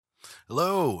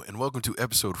Hello, and welcome to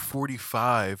episode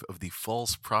 45 of the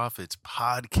False Prophets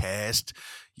podcast.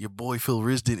 Your boy Phill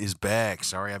is back.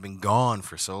 Sorry I've been gone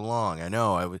for so long. I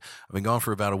know I've been gone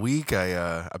for about a week.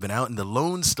 I've been out in the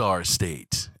Lone Star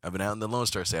State. I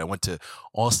went to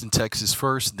Austin, Texas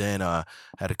first, then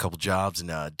had a couple jobs in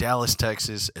Dallas,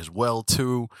 Texas as well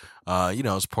too. I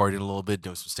was partying a little bit,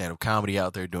 doing some stand-up comedy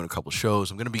out there, doing a couple shows.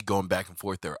 I'm going to be going back and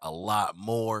forth there a lot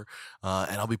more,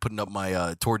 and I'll be putting up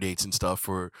my tour dates and stuff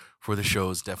for the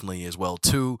shows definitely as well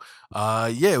too.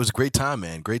 It was a great time,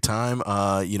 man. Great time.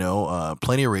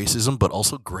 Plenty of racism, but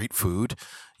also great food.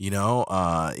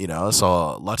 I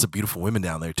saw lots of beautiful women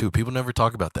down there too. People never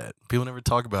talk about that. People never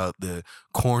talk about the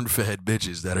corn-fed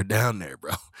bitches that are down there,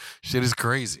 bro. Shit is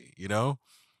crazy,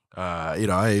 I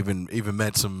even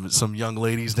met some young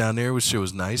ladies down there, which shit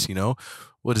was nice.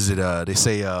 What is it? They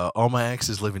say all my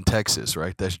exes live in Texas,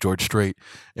 right? That's George Strait,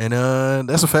 and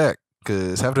that's a fact.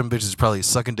 Cause half of them bitches is probably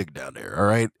sucking dick down there. All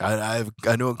right,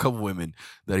 I know a couple women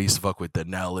that I used to fuck with that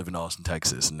now live in Austin,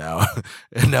 Texas. And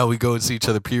now we go and see each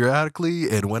other periodically.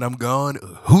 And when I'm gone,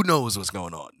 who knows what's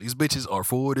going on? These bitches are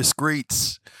for the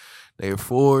streets. They are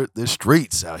for the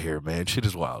streets out here, man. Shit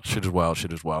is wild. Shit is wild.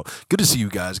 Shit is wild. Good to see you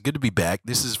guys. Good to be back.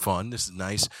 This is fun. This is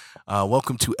nice.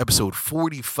 Welcome to episode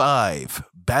 45,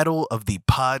 Battle of the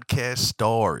Podcast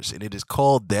Stars. And it is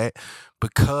called that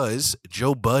because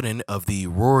Joe Budden of the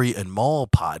Rory and Maul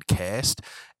podcast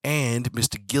and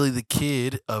Mr. Gillie the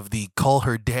Kid of the Call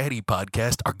Her Daddy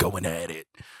podcast are going at it.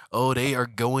 Oh, they are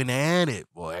going at it,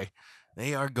 boy.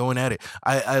 They are going at it.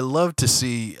 I love to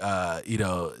see,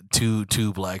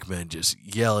 two black men just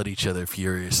yell at each other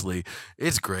furiously.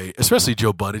 It's great, especially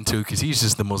Joe Budden, too, because he's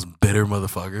just the most bitter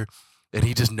motherfucker, and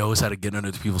he just knows how to get under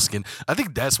the people's skin. I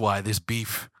think that's why this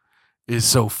beef is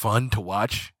so fun to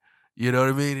watch. You know what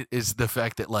I mean? It's the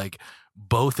fact that,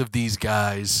 both of these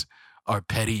guys are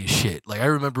petty as shit. I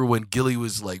remember when Gillie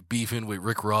was, beefing with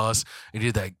Rick Ross, and he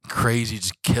did that crazy,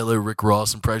 just killer Rick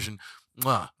Ross impression.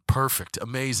 Mwah. Perfect.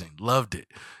 Amazing. Loved it.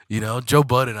 Joe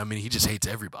Budden, he just hates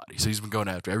everybody. So he's been going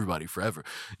after everybody forever.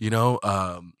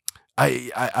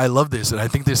 I love this. And I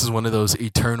think this is one of those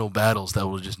eternal battles that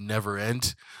will just never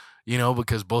end,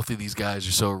 because both of these guys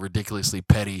are so ridiculously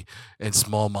petty and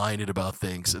small-minded about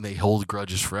things, and they hold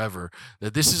grudges forever,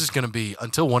 that this is just going to be,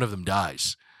 until one of them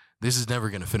dies, this is never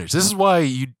going to finish. This is why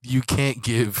you can't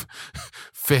give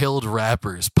failed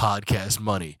rappers podcast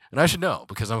money. And I should know,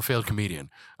 because I'm a failed comedian.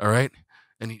 All right?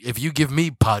 And if you give me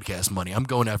podcast money, I'm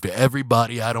going after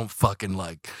everybody I don't fucking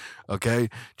like, okay?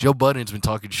 Joe Budden's been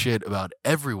talking shit about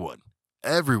everyone.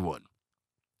 Everyone.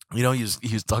 He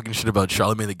was talking shit about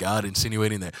Charlamagne the God,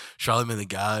 insinuating that Charlamagne the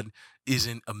God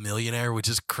isn't a millionaire, which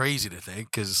is crazy to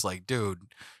think, because it's like, dude,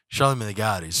 Charlamagne the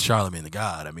God is Charlamagne the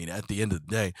God. At the end of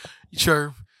the day,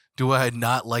 sure, do I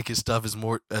not like his stuff as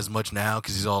much now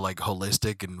because he's all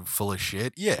holistic and full of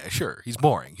shit? Yeah, sure. He's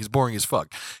boring. He's boring as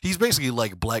fuck. He's basically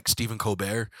like black Stephen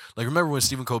Colbert. Remember when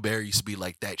Stephen Colbert used to be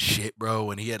that shit, bro?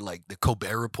 When he had the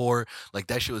Colbert Report,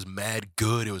 that shit was mad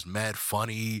good. It was mad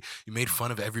funny. He made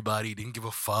fun of everybody. He didn't give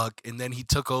a fuck. And then he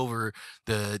took over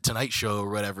the Tonight Show or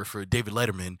whatever for David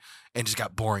Letterman and just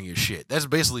got boring as shit. That's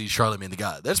basically Charlamagne the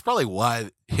God. That's probably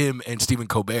why him and Stephen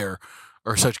Colbert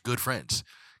are such good friends.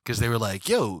 Because they were like,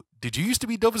 yo, did you used to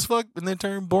be dope as fuck and then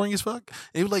turn boring as fuck? And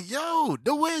he was like, yo,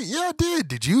 no way. Yeah, I did.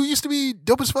 Did you used to be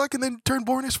dope as fuck and then turn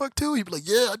boring as fuck too? He'd be like,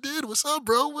 yeah, I did. What's up,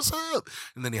 bro? What's up?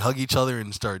 And then they hug each other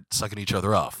and start sucking each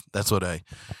other off. That's what I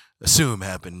assume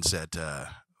happens at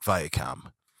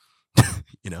Viacom.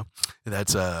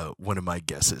 That's one of my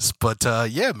guesses. But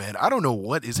yeah, man, I don't know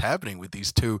what is happening with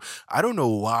these two. I don't know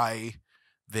why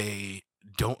they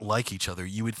don't like each other.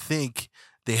 You would think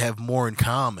they have more in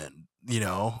common.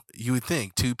 You would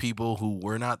think two people who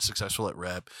were not successful at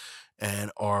rap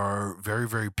and are very,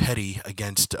 very petty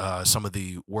against some of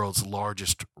the world's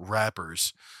largest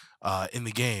rappers in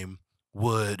the game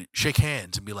would shake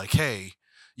hands and be like, hey,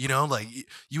 you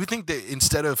would think that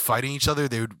instead of fighting each other,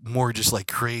 they would more just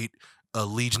create a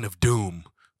legion of doom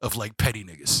of petty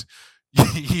niggas.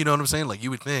 You know what I'm saying?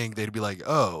 You would think they'd be like,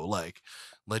 oh,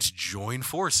 let's join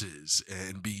forces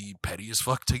and be petty as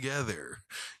fuck together,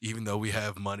 even though we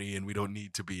have money and we don't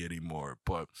need to be anymore.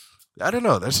 But I don't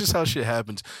know. That's just how shit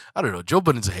happens. I don't know. Joe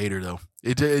Budden's a hater, though.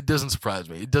 It doesn't surprise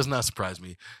me. It does not surprise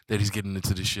me that he's getting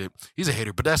into this shit. He's a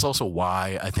hater, but that's also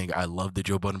why I think I love the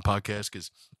Joe Budden podcast,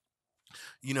 because,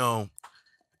 let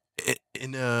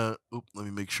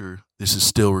me make sure this is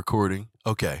still recording.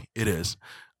 Okay, it is.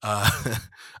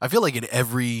 I feel like in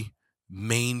every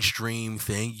mainstream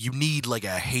thing, you need a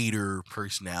hater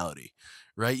personality,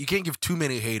 right? You can't give too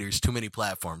many haters too many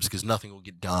platforms because nothing will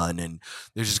get done, and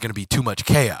there's just going to be too much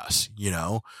chaos,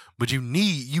 But you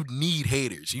need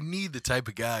haters. You need the type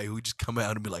of guy who just come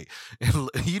out and be like,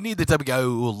 you need the type of guy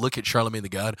who will look at Charlemagne the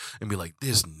God and be like,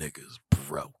 this nigga's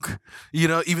broke,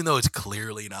 even though it's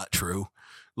clearly not true.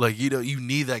 Like, you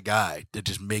need that guy that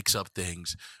just makes up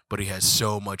things, but he has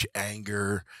so much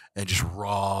anger and just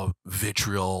raw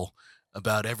vitriol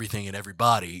about everything and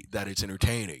everybody that it's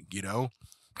entertaining.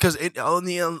 Because on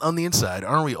the inside,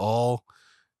 aren't we all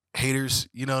haters?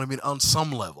 You know what I mean? On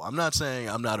some level. I'm not saying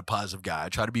I'm not a positive guy. I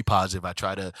try to be positive. I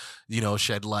try to,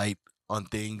 shed light on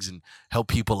things and help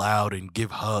people out and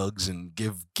give hugs and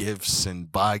give gifts and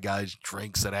buy guys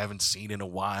drinks that I haven't seen in a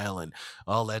while and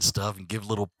all that stuff and give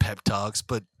little pep talks.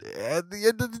 But at the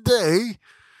end of the day,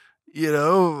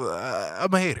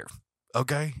 I'm a hater.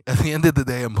 Okay? At the end of the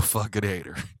day, I'm a fucking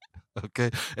hater.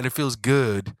 Okay? And it feels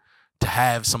good to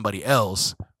have somebody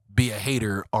else be a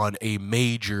hater on a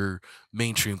major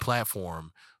mainstream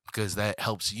platform, because that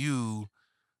helps you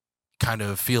kind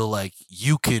of feel like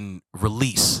you can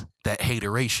release that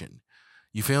hateration.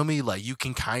 You feel me? Like you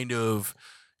can kind of,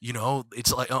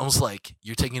 it's like almost like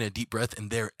you're taking a deep breath and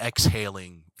they're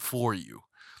exhaling for you.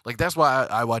 Like that's why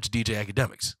I watch DJ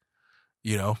Academics,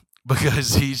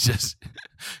 because he's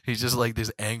just like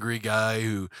this angry guy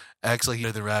who acts like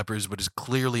he's the rappers, but is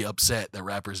clearly upset that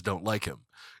rappers don't like him.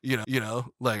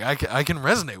 Like I can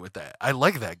resonate with that. I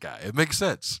like that guy. It makes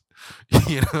sense.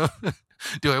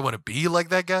 Do I want to be like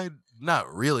that guy?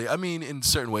 Not really. I mean, in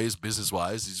certain ways, business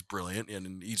wise, he's brilliant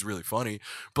and he's really funny.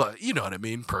 But you know what I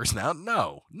mean? Personality?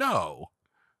 No.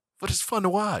 But it's fun to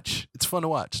watch. It's fun to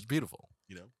watch. It's beautiful.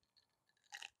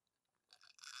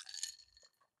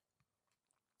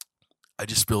 I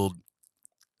just spilled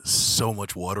so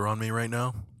much water on me right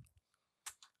now.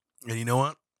 And you know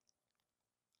what?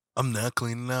 I'm not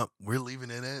cleaning up. We're leaving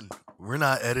it in. We're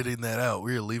not editing that out.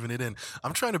 We're leaving it in.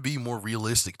 I'm trying to be more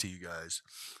realistic to you guys.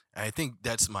 And I think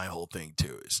that's my whole thing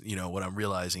too. Is what I'm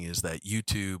realizing is that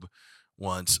YouTube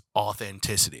wants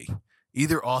authenticity,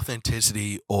 either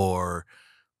authenticity or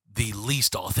the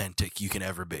least authentic you can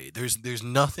ever be. There's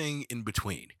nothing in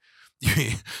between.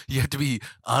 You have to be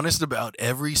honest about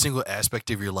every single aspect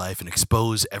of your life and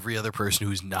expose every other person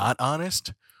who's not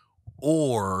honest,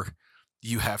 or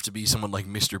you have to be someone like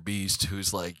Mr. Beast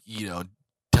who's like,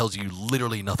 tells you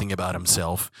literally nothing about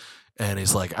himself and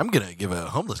is like, I'm going to give a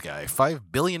homeless guy $5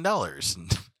 billion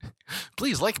and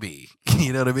please like me.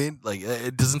 You know what I mean? Like,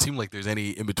 it doesn't seem like there's any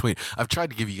in between. I've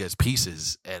tried to give you guys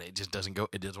pieces and it just doesn't work.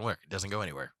 It doesn't go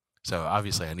anywhere. So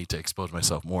obviously I need to expose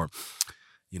myself more,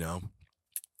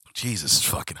 Jesus, it's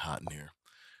fucking hot in here.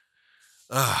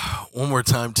 One more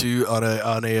time too on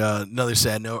another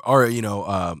sad note.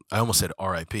 I almost said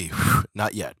R.I.P.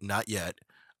 Not yet.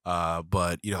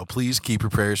 But please keep your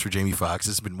prayers for Jamie Foxx.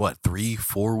 It's been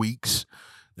 3-4 weeks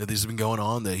that this has been going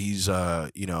on. That he's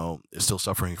is still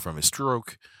suffering from his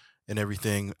stroke and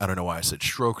everything. I don't know why I said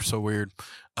stroke. So weird.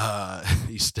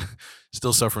 He's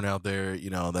still suffering out there.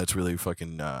 That's really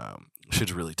fucking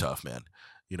shit's really tough, man.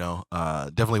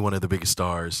 Definitely one of the biggest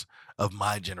stars of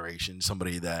my generation.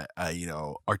 Somebody that I,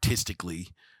 artistically,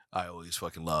 I always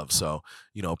fucking love. So,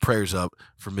 prayers up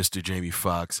for Mr. Jamie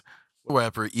Foxx.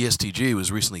 Rapper EST GEE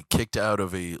was recently kicked out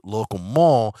of a local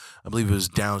mall. I believe it was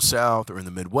down south or in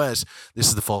the Midwest. This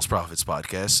is the False Prophets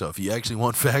podcast. So if you actually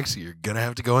want facts, you're going to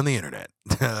have to go on the internet.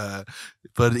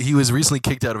 But he was recently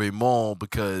kicked out of a mall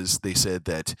because they said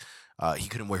that he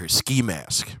couldn't wear his ski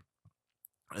mask.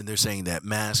 And they're saying that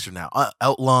masks are now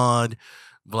outlawed,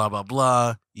 blah, blah,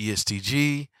 blah. EST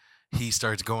GEE, he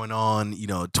starts going on,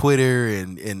 Twitter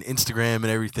and Instagram and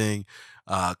everything,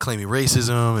 claiming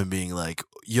racism and being like,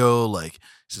 yo, like,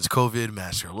 since COVID,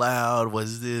 masks are allowed. What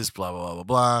is this? Blah, blah, blah, blah,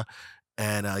 blah.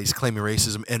 And he's claiming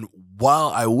racism. And while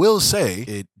I will say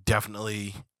it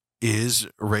definitely is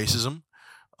racism,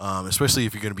 especially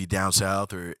if you're going to be down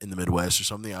south or in the Midwest or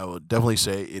something, I will definitely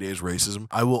say it is racism.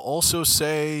 I will also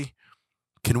say,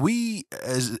 can we,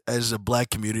 as a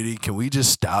black community, can we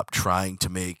just stop trying to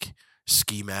make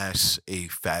ski masks a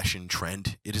fashion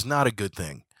trend? It is not a good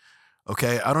thing.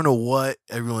 Okay? I don't know what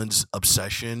everyone's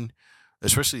obsession,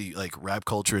 especially like rap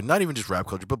culture, and not even just rap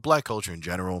culture, but black culture in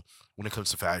general, when it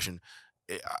comes to fashion.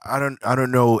 I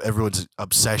don't know everyone's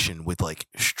obsession with like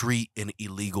street and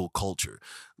illegal culture.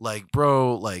 Like,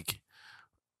 bro, like,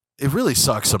 it really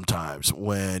sucks sometimes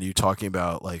when you're talking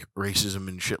about like racism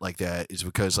and shit like that, is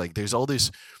because like there's all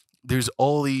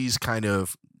these kind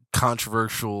of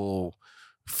controversial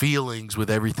feelings with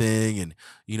everything, and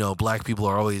black people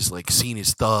are always like seen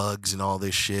as thugs and all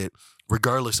this shit,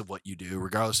 regardless of what you do,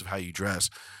 regardless of how you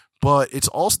dress. But it's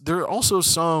also, there are also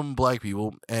some black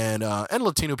people and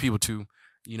Latino people too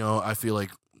I feel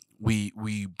like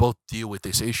we both deal with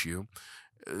this issue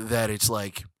that it's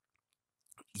like,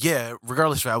 yeah,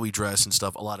 regardless of how we dress and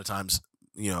stuff, a lot of times,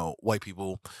 white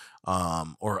people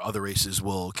or other races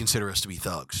will consider us to be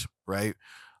thugs, right?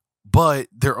 But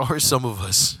there are some of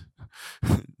us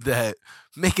that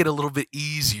make it a little bit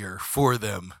easier for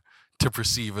them to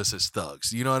perceive us as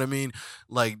thugs. You know what I mean?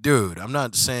 Like, dude, I'm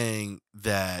not saying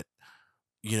that,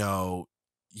 you know,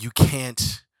 you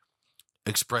can't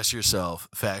express yourself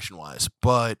fashion wise,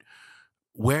 but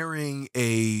wearing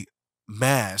a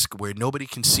mask where nobody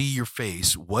can see your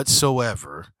face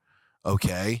whatsoever,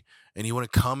 okay? And you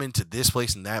want to come into this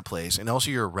place and that place, and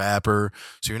also you're a rapper,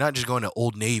 so you're not just going to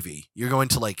Old Navy. You're going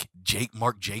to like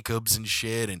Marc Jacobs and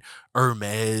shit, and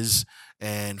Hermes,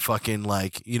 and fucking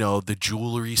like the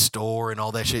jewelry store and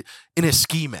all that shit in a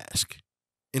ski mask.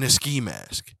 In a ski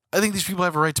mask. I think these people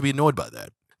have a right to be annoyed by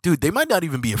that, dude. They might not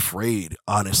even be afraid,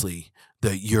 honestly,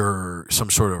 that you're some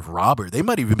sort of robber. They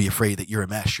might even be afraid that you're a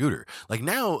mass shooter. Like,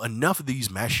 now enough of these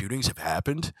mass shootings have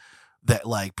happened that,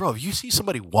 like, bro, if you see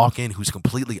somebody walk in who's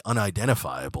completely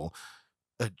unidentifiable,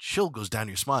 a chill goes down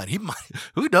your spine. He might,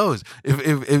 who knows?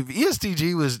 If EST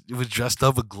GEE was dressed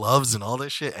up with gloves and all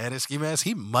that shit and a ski mask,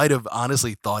 he might have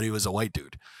honestly thought he was a white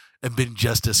dude and been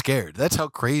just as scared. That's how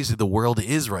crazy the world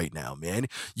is right now, man.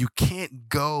 You can't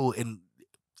go and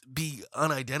be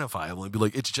unidentifiable and be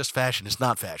like, it's just fashion. It's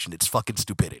not fashion. It's fucking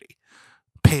stupidity.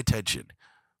 Pay attention,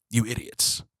 you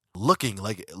idiots. Looking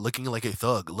like a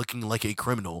thug, looking like a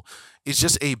criminal is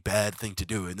just a bad thing to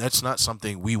do, and that's not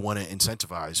something we want to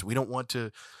incentivize. We don't want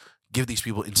to give these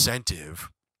people incentive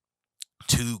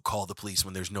to call the police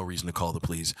when there's no reason to call the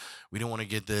police. We don't want to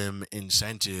give them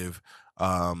incentive,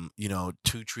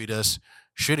 to treat us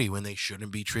shitty when they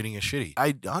shouldn't be treating us shitty.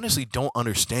 I honestly don't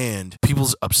understand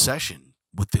people's obsession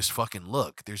with this fucking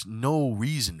look. There's no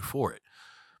reason for it.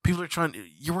 People are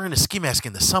you're wearing a ski mask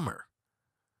in the summer.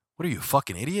 What are you, a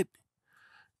fucking idiot?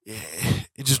 Yeah,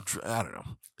 I don't know.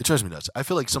 It drives me nuts. I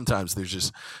feel like sometimes there's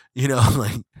just,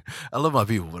 like, I love my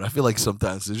people, but I feel like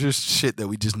sometimes there's just shit that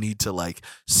we just need to, like,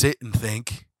 sit and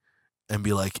think and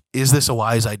be like, is this a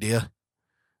wise idea?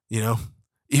 Even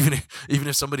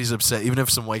if somebody's upset, even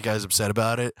if some white guy's upset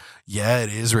about it, yeah,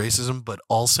 it is racism, but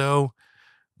also,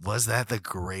 was that the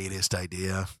greatest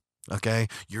idea? Okay,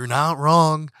 you're not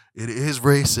wrong. It is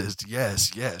racist.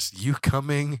 Yes.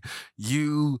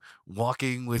 You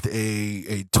walking with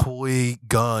a toy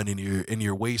gun in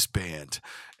your waistband,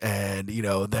 and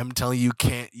them telling you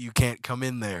can't come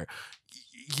in there.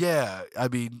 Yeah, I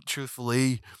mean,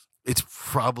 truthfully, it's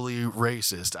probably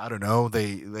racist. I don't know.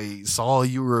 They saw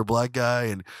you were a black guy,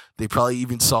 and they probably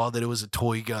even saw that it was a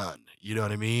toy gun. You know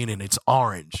what I mean? And it's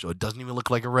orange, so it doesn't even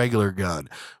look like a regular gun.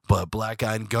 But black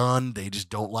guy and gun, they just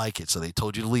don't like it, so they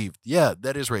told you to leave. Yeah,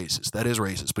 that is racist. That is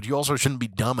racist. But you also shouldn't be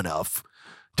dumb enough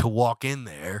to walk in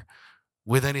there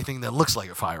with anything that looks like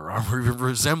a firearm or even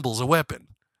resembles a weapon.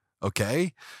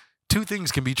 Okay? Two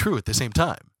things can be true at the same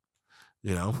time.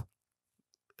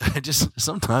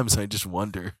 Sometimes I just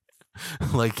wonder,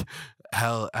 like,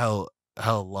 how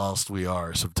lost we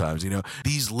are sometimes.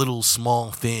 These little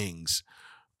small things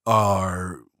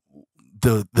are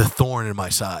the thorn in my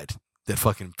side that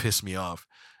fucking piss me off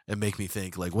and make me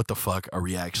think, like, what the fuck are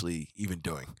we actually even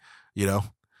doing? Are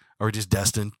we just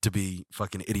destined to be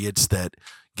fucking idiots that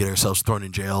get ourselves thrown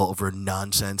in jail over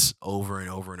nonsense over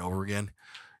and over and over again?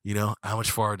 How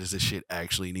much far does this shit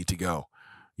actually need to go?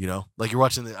 Like, you're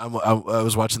watching I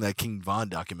was watching that King Von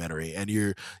documentary, and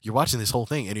you're watching this whole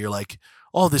thing, and you're like,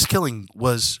 oh, this killing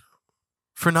was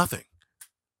for nothing.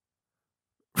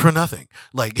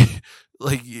 Like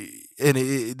and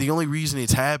the only reason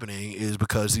it's happening is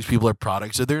because these people are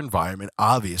products of their environment,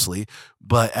 obviously,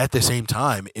 but at the same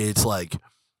time, it's like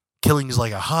killing is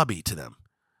like a hobby to them.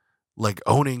 Like,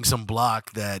 owning some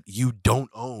block that you don't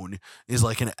own is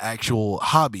like an actual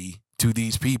hobby to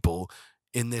these people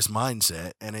in this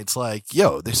mindset, and it's like,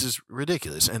 yo, this is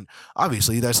ridiculous. And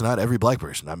obviously that's not every black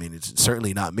person. I mean, it's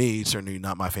certainly not me, it's certainly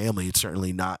not my family, it's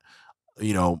certainly not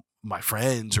my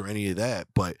friends or any of that,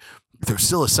 but there's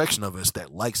still a section of us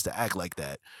that likes to act like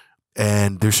that,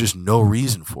 and there's just no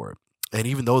reason for it. And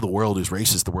even though the world is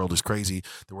racist, the world is crazy,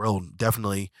 the world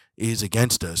definitely is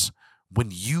against us, when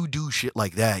you do shit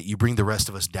like that, you bring the rest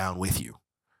of us down with you.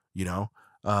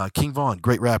 King Von,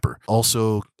 great rapper,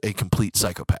 also a complete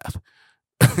psychopath.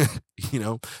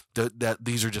 That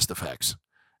these are just the facts.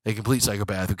 A complete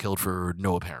psychopath who killed for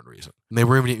no apparent reason. And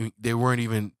they weren't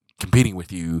even competing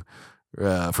with you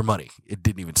for money. It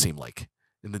didn't even seem like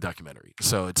in the documentary.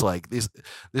 So it's like, this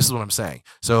is what I'm saying.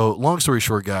 So long story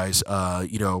short, guys,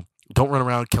 Don't run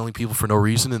around killing people for no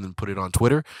reason and then put it on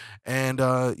Twitter. And,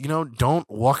 don't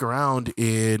walk around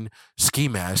in ski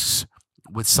masks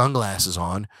with sunglasses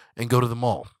on and go to the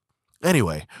mall.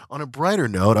 Anyway, on a brighter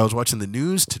note, I was watching the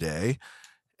news today,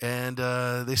 and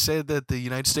they said that the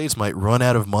United States might run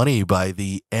out of money by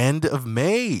the end of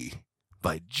May,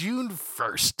 by June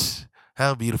 1st.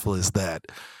 How beautiful is that?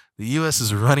 The U.S.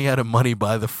 is running out of money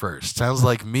by the 1st. Sounds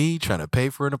like me trying to pay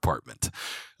for an apartment.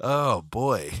 Oh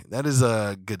boy, that is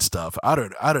good stuff. I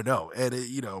don't know, and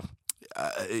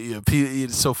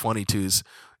it's so funny too. Is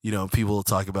people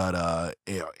talk about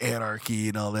anarchy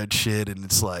and all that shit, and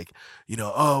it's like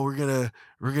oh we're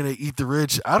gonna eat the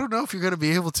rich. I don't know if you're gonna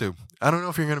be able to.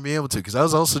 Because I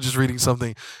was also just reading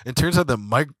something. It turns out that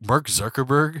Mark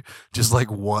Zuckerberg just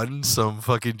like won some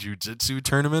fucking jujitsu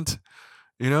tournament.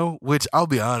 Which I'll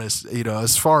be honest,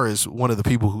 as far as one of the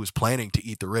people who was planning to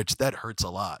eat the rich, that hurts a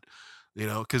lot.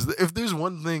 Because if there's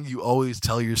one thing you always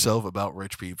tell yourself about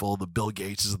rich people, the Bill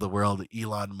Gateses of the world, the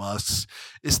Elon Musks,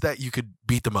 is that you could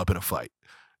beat them up in a fight.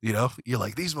 You're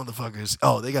like, these motherfuckers,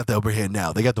 oh, they got the upper hand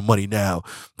now. They got the money now.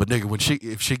 But nigga,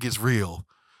 if shit gets real,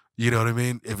 you know what I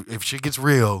mean? If shit gets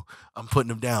real, I'm putting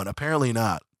them down. Apparently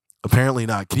not.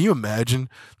 Can you imagine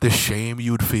the shame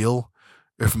you would feel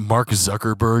if Mark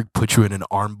Zuckerberg put you in an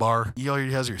armbar? He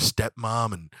already has your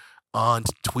stepmom and aunt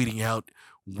tweeting out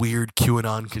weird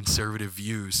QAnon conservative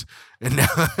views, and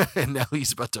now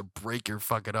he's about to break your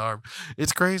fucking arm.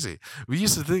 It's crazy. We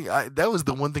used to think that was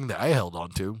the one thing that I held on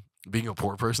to. Being a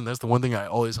poor person, that's the one thing I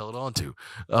always held on to.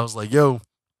 I was like, yo,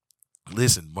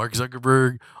 listen, Mark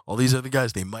Zuckerberg, all these other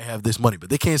guys, they might have this money, but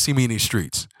they can't see me in these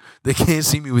streets. They can't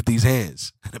see me with these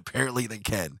hands. And apparently they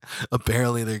can.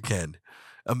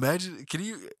 Imagine, can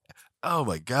you? Oh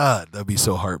my God, that'd be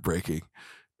so heartbreaking.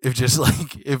 If just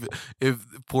like if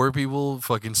poor people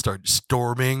fucking start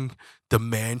storming the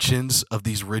mansions of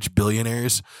these rich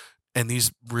billionaires, and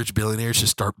these rich billionaires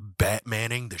just start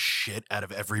Batmaning the shit out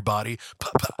of everybody,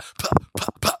 pop, pop, pop,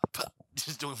 pop, pop, pop,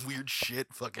 just doing weird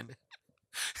shit, fucking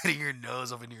hitting your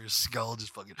nose up into your skull,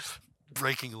 just fucking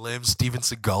breaking limbs, Steven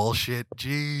Seagal shit.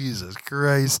 Jesus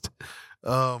Christ.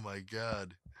 Oh my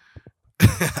God.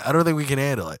 I don't think we can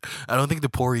handle it. I don't think the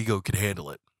poor ego could handle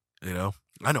it. I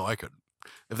know I couldn't.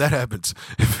 If that happens,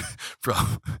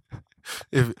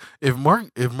 if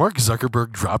Mark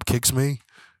Zuckerberg drop kicks me,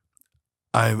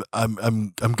 I'm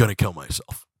gonna kill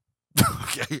myself.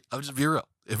 Okay, I'm just be real.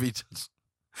 If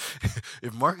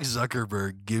Mark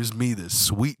Zuckerberg gives me the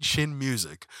sweet chin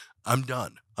music, I'm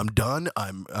done.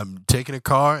 I'm taking a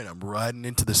car and I'm riding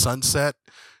into the sunset,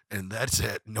 and that's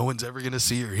it. No one's ever gonna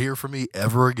see or hear from me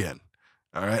ever again.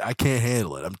 All right, I can't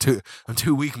handle it. I'm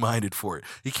too weak-minded for it.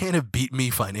 He can't have beat me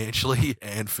financially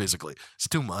and physically. It's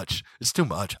too much.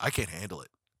 I can't handle it.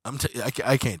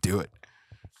 I can't do it.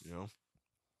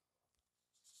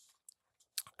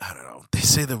 I don't know.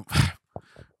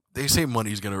 They say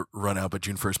money's gonna run out by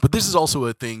June 1st, but this is also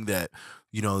a thing that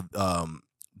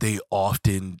they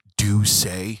often do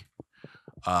say.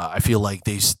 I feel like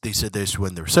they said this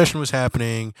when the recession was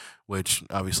happening, which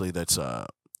obviously that's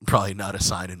probably not a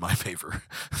sign in my favor.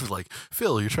 Like,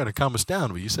 Phill, you're trying to calm us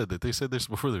down, but you said that they said this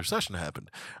before the recession happened.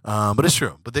 But it's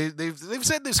true. But they've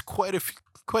said this quite a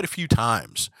few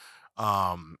times,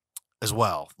 as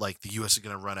well. Like, the U.S. is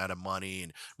going to run out of money.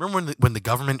 And remember when the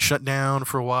government shut down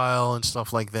for a while and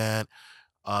stuff like that.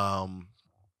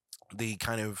 They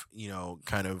kind of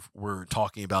were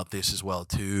talking about this as well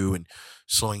too, and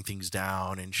slowing things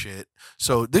down and shit.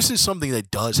 So this is something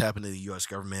that does happen to the U.S.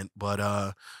 government,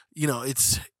 but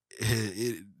this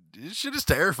shit is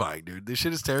terrifying, dude. This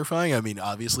shit is terrifying. I mean,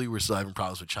 obviously we're still having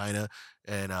problems with China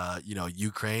and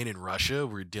Ukraine and Russia.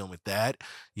 We're dealing with that.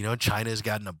 China has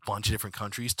gotten a bunch of different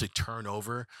countries to turn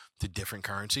over to different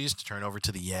currencies, to turn over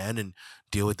to the yen and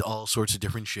deal with all sorts of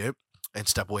different shit, and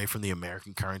step away from the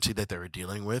American currency that they were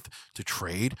dealing with to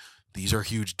trade. These are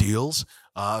huge deals.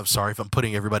 I'm sorry if I'm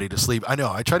putting everybody to sleep. I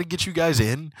know I try to get you guys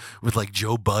in with like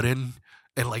Joe Budden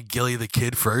and like Gillie the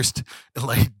Kid first and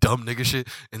like dumb nigga shit,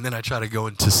 and then I try to go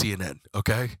into CNN.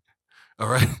 Okay, all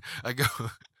right. I go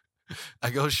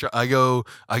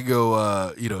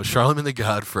Charlemagne the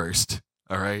God first.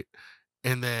 All right,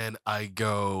 and then I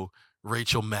go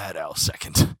Rachel Maddow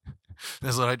second.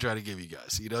 That's what I try to give you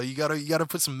guys. You gotta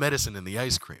put some medicine in the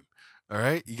ice cream. All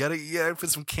right, you gotta put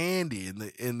some candy in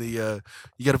the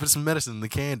you gotta put some medicine in the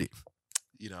candy.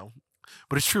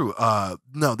 But it's true.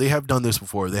 No, they have done this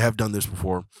before.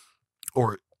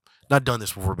 Or not done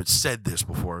this before, but said this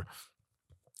before.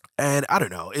 And I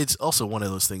don't know. It's also one of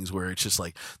those things where it's just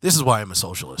like, this is why I'm a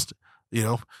socialist.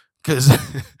 Because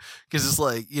it's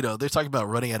like they're talking about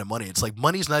running out of money. It's like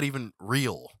money's not even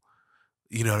real.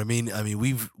 You know what I mean? I mean,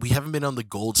 we haven't been on the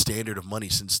gold standard of money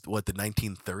since what, the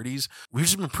 1930s. We've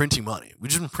just been printing money.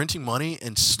 We've just been printing money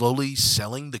and slowly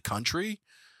selling the country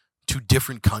to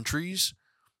different countries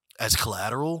as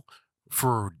collateral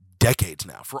for decades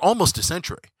now, for almost a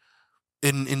century.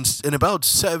 In about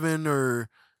 7 to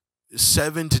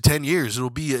 10 years, it'll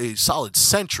be a solid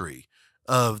century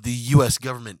of the U.S.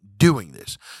 government doing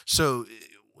this. So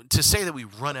to say that we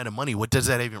run out of money, what does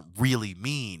that even really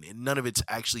mean? And none of it's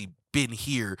actually been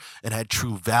here and had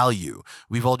true value.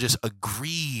 We've all just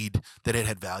agreed that it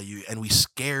had value, and we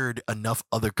scared enough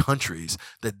other countries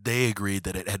that they agreed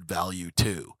that it had value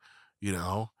too. You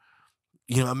know,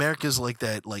 America's like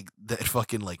that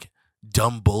fucking like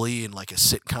dumb bully in like a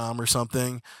sitcom or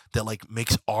something that like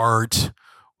makes art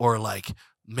or like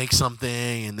makes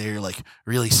something and they're like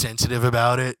really sensitive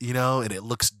about it, and it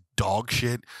looks dog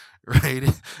shit, right?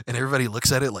 And everybody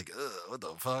looks at it like, ugh, what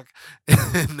the fuck?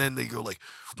 And then they go like,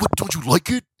 what, don't you like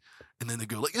it? And then they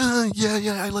go like,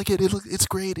 yeah, I like it. It's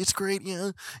great. It's great.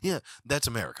 Yeah. That's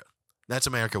America. That's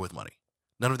America with money.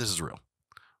 None of this is real.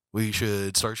 We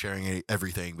should start sharing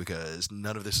everything because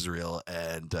none of this is real.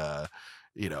 And,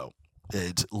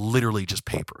 it's literally just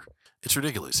paper. It's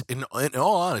ridiculous. In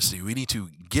all honesty, we need to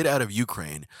get out of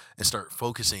Ukraine and start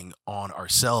focusing on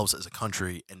ourselves as a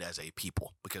country and as a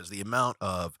people, because the amount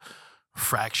of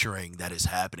fracturing that is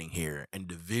happening here and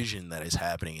division that is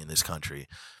happening in this country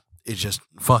is just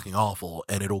fucking awful,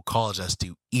 and it'll cause us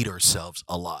to eat ourselves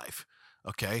alive.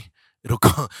 Okay? It'll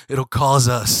cause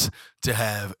us to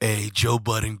have a Joe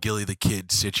Budden, Gillie the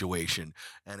Kid situation,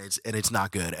 and it's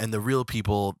not good. And the real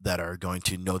people that are going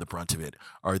to know the brunt of it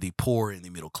are the poor and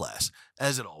the middle class,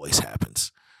 as it always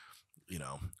happens.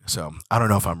 So I don't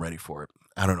know if I'm ready for it.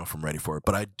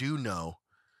 But I do know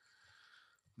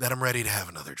that I'm ready to have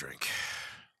another drink.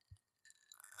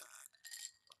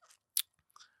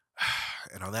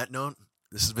 And on that note,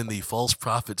 this has been the False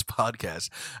Prophets podcast.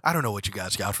 I don't know what you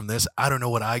guys got from this. I don't know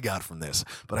what I got from this,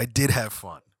 but I did have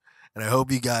fun. And I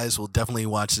hope you guys will definitely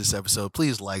watch this episode.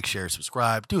 Please like, share,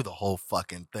 subscribe, do the whole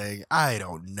fucking thing. I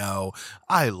don't know.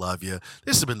 I love you.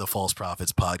 This has been the False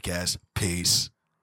Prophets podcast. Peace.